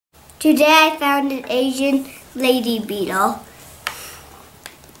Today I found an Asian lady beetle.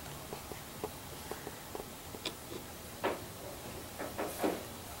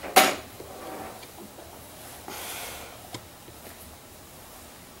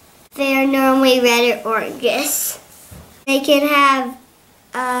 They are normally red or oranges. They can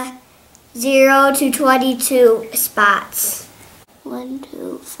have 0 to 22 spots. 1,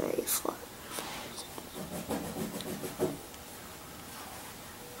 2, 3, 4.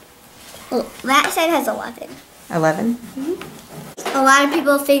 Oh, that side has 11. 11? Mm-hmm. A lot of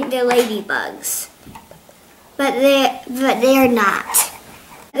people think they're ladybugs, but they are not.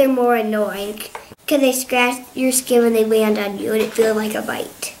 They're more annoying because they scratch your skin when they land on you and it feels like a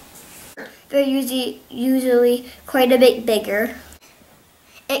bite. They're usually quite a bit bigger.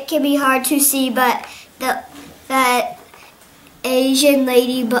 It can be hard to see, but the Asian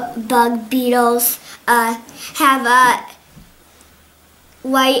ladybug beetles have a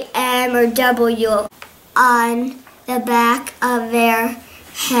white M or W on the back of their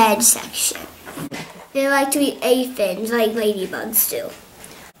head section. They like to eat aphids like ladybugs do.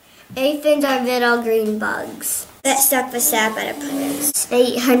 Aphids are little green bugs that suck the sap out of plants. They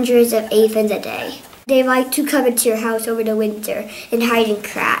eat hundreds of aphids a day. They like to come into your house over the winter and hide in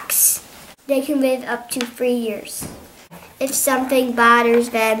cracks. They can live up to 3 years. If something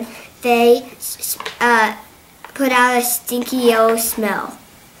bothers them, they put out a stinky yellow smell.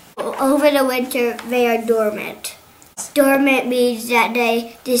 Over the winter, they are dormant. Dormant means that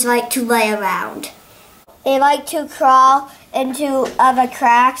they just like to lay around. They like to crawl into the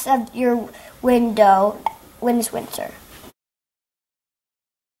cracks of your window when it's winter.